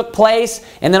rapture took place,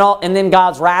 and then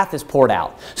God's wrath is poured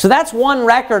out. So that's one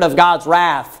record of God's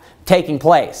wrath taking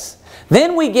place.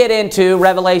 Then we get into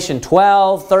Revelation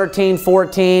 12, 13,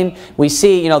 14. We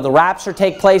see, the rapture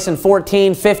take place in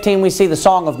 14. 15, we see the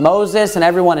Song of Moses and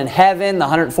everyone in heaven, the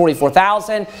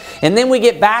 144,000. And then we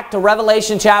get back to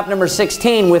Revelation chapter number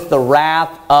 16 with the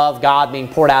wrath of God being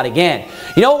poured out again.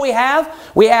 You know what we have?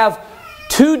 We have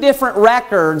two different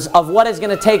records of what is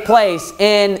going to take place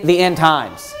in the end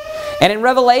times. And in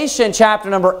Revelation chapter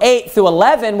number 8 through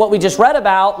 11, what we just read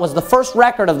about was the first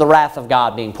record of the wrath of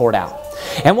God being poured out.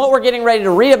 And what we're getting ready to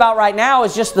read about right now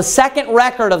is just the second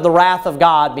record of the wrath of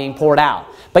God being poured out.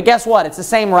 But guess what? It's the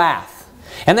same wrath.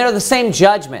 And they're the same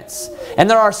judgments. And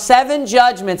there are 7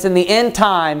 judgments in the end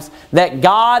times that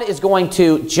God is going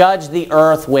to judge the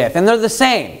earth with. And they're the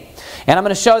same. And I'm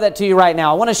going to show that to you right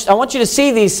now. I want you to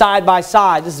see these side by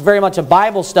side. This is very much a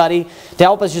Bible study to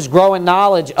help us just grow in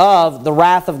knowledge of the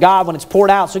wrath of God when it's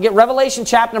poured out. So get Revelation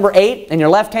chapter number 8 in your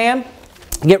left hand.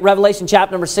 Get Revelation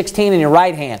chapter number 16 in your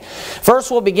right hand. First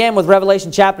we'll begin with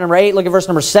Revelation chapter number 8. Look at verse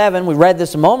number 7. We read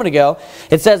this a moment ago.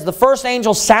 It says, "The first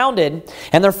angel sounded,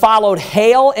 and there followed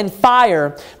hail and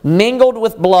fire mingled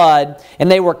with blood, and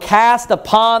they were cast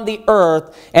upon the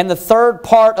earth, and the third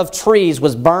part of trees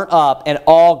was burnt up, and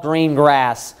all green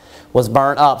grass was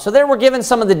burnt up." So there we're given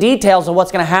some of the details of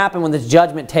what's going to happen when this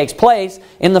judgment takes place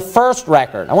in the first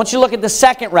record. I want you to look at the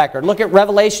second record. Look at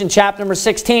Revelation chapter number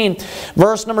 16,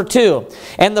 verse number 2.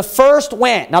 "And the first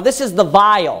went." Now this is the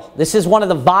vial. This is one of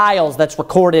the vials that's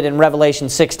recorded in Revelation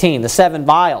 16, the 7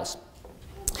 vials.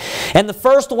 "And the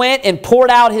first went and poured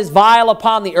out his vial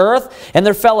upon the earth, and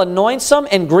there fell a noisome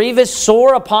and grievous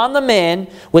sore upon the men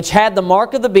which had the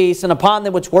mark of the beast, and upon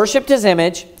them which worshipped his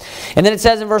image." And then it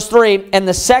says in verse 3, "And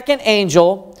the second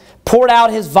angel poured out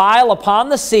his vial upon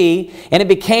the sea, and it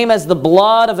became as the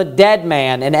blood of a dead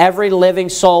man, and every living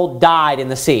soul died in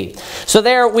the sea." So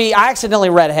there I accidentally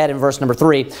read ahead in verse number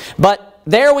 3, but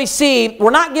there we see,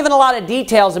 we're not given a lot of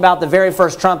details about the very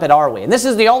first trumpet, are we? And this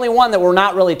is the only one that we're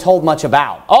not really told much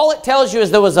about. All it tells you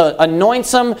is there was a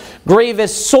noisome,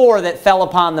 grievous sore that fell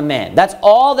upon the men. That's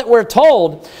all that we're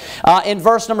told in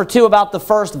verse number 2 about the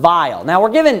first vial. Now we're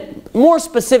given more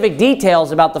specific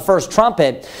details about the first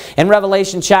trumpet in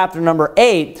Revelation chapter number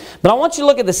 8. But I want you to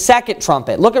look at the second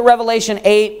trumpet. Look at Revelation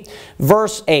 8,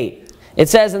 verse 8. It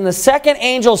says, "And the second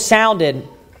angel sounded,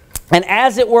 and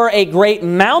as it were a great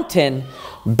mountain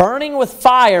burning with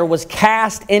fire, was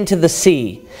cast into the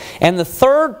sea. And the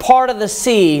third part of the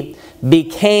sea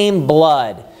became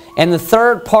blood. And the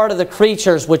third part of the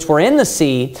creatures which were in the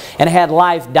sea and had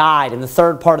life died. And the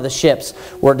third part of the ships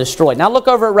were destroyed. Now look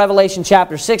over at Revelation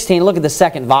chapter 16. Look at the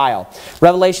second vial.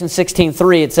 Revelation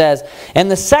 16:3, it says,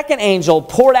 and the second angel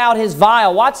poured out his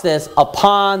vial, watch this,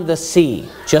 upon the sea.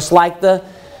 Just like the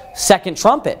second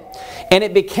trumpet. And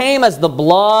it became as the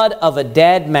blood of a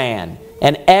dead man.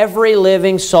 And every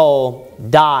living soul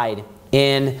died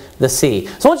in the sea.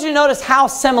 So I want you to notice how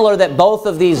similar that both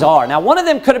of these are. Now one of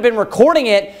them could have been recording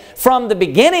it from the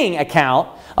beginning account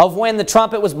of when the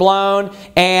trumpet was blown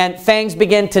and things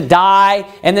begin to die,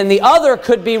 and then the other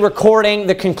could be recording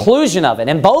the conclusion of it.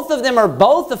 And both of them are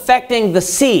both affecting the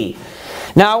sea.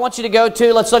 Now I want you to go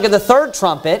to, let's look at the third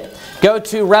trumpet. Go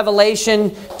to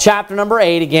Revelation chapter number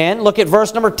 8 again. Look at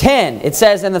verse number 10. It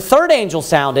says, and the third angel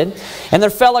sounded, and there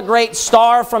fell a great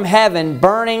star from heaven,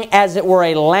 burning as it were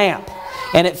a lamp.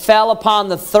 And it fell upon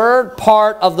the third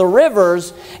part of the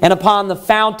rivers and upon the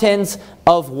fountains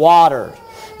of waters.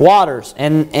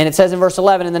 And it says in verse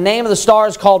 11, and the name of the star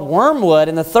is called wormwood,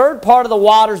 and the third part of the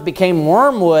waters became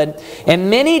wormwood, and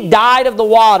many died of the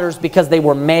waters because they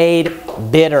were made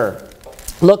bitter.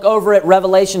 Look over at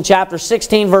Revelation chapter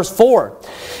 16, verse 4.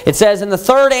 It says, and the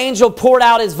third angel poured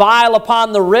out his vial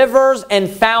upon the rivers and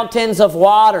fountains of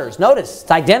waters. Notice,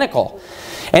 it's identical.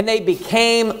 And they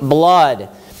became blood.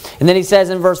 And then he says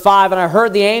in verse 5, and I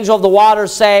heard the angel of the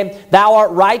waters say, thou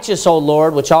art righteous, O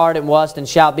Lord, which art and wast and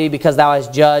shalt be, because thou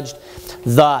hast judged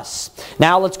thus.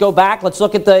 Now let's go back. Let's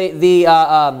look at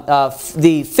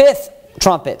the fifth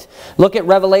trumpet. Look at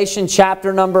Revelation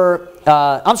chapter number,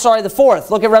 the fourth.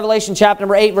 Look at Revelation chapter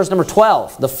number 8, verse number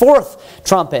 12. The fourth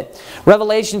trumpet.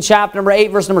 Revelation chapter number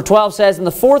 8, verse number 12 says, and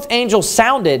the fourth angel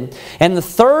sounded, and the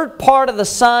third part of the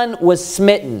sun was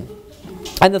smitten,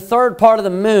 and the third part of the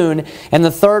moon, and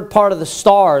the third part of the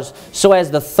stars, so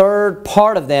as the third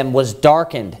part of them was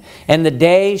darkened. And the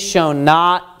day shone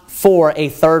not for a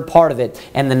third part of it,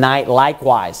 and the night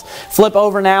likewise. Flip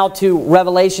over now to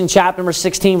Revelation chapter number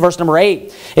 16, verse number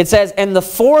 8. It says, and the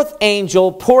fourth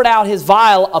angel poured out his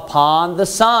vial upon the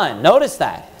sun. Notice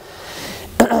that.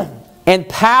 And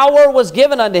power was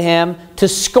given unto him to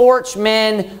scorch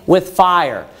men with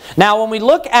fire. Now when we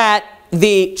look at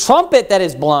the trumpet that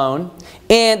is blown,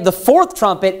 and the fourth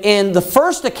trumpet in the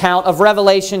first account of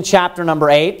Revelation chapter number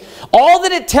 8, all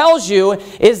that it tells you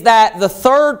is that the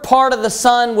third part of the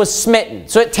sun was smitten.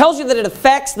 So it tells you that it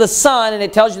affects the sun, and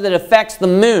it tells you that it affects the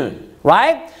moon,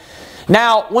 right?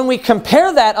 Now, when we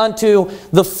compare that unto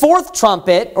the fourth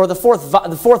trumpet, or the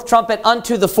fourth trumpet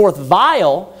unto the fourth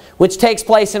vial, which takes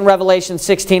place in Revelation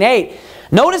 16:8,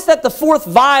 notice that the fourth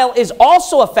vial is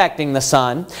also affecting the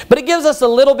sun, but it gives us a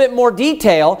little bit more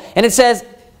detail, and it says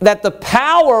that the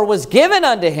power was given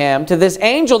unto him, to this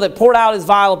angel that poured out his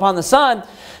vial upon the sun,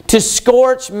 to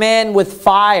scorch men with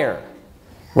fire.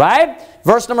 Right?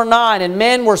 Verse number 9, and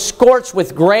men were scorched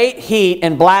with great heat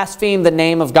and blasphemed the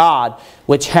name of God,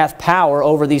 which hath power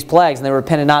over these plagues, and they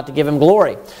repented not to give him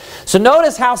glory. So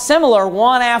notice how similar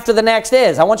one after the next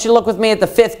is. I want you to look with me at the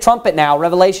fifth trumpet now,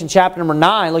 Revelation chapter number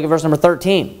 9. Look at verse number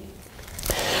 13.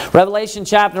 Revelation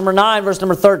chapter number 9, verse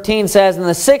number 13 says, and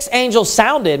the sixth angel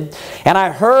sounded, and I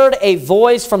heard a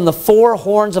voice from the four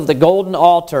horns of the golden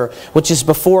altar, which is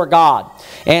before God,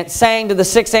 and saying to the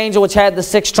sixth angel which had the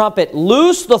sixth trumpet,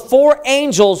 loose the four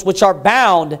angels which are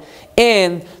bound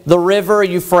in the river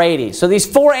Euphrates. So these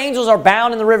four angels are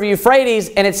bound in the river Euphrates,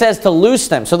 and it says to loose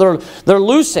them. So they're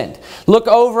loosened. Look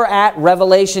over at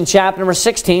Revelation chapter number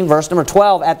 16, verse number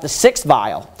 12, at the sixth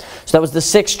vial. So that was the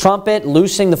sixth trumpet,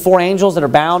 loosing the four angels that are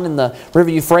bound in the river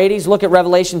Euphrates. Look at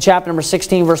Revelation chapter number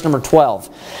 16, verse number 12.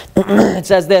 It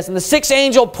says this, and the sixth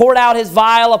angel poured out his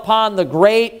vial upon the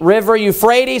great river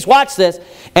Euphrates. Watch this.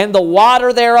 And the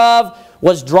water thereof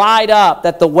was dried up,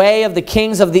 that the way of the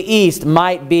kings of the east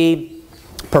might be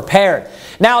prepared.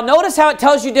 Now notice how it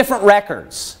tells you different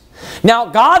records. Now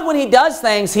God, when He does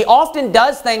things, He often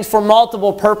does things for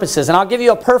multiple purposes. And I'll give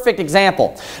you a perfect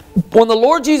example. When the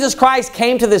Lord Jesus Christ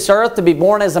came to this earth to be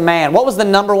born as a man, what was the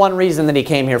number one reason that He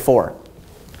came here for?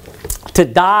 To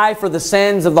die for the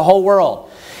sins of the whole world.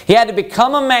 He had to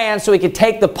become a man so He could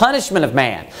take the punishment of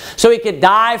man. So He could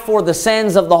die for the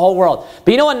sins of the whole world.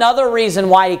 But you know another reason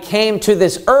why He came to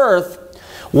this earth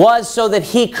was so that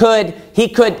He could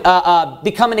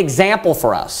become an example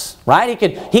for us. Right?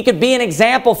 He could be an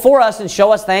example for us and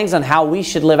show us things on how we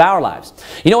should live our lives.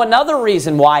 You know another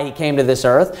reason why He came to this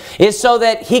earth is so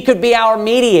that He could be our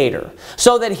mediator.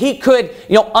 So that He could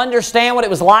understand what it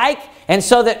was like, and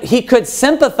so that He could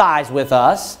sympathize with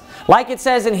us Like it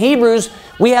says in Hebrews,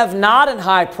 we have not an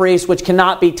high priest which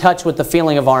cannot be touched with the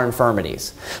feeling of our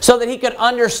infirmities. So that he could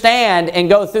understand and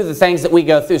go through the things that we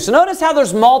go through. So notice how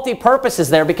there's multi-purposes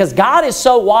there, because God is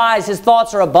so wise, His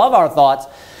thoughts are above our thoughts.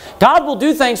 God will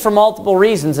do things for multiple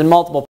reasons and multiple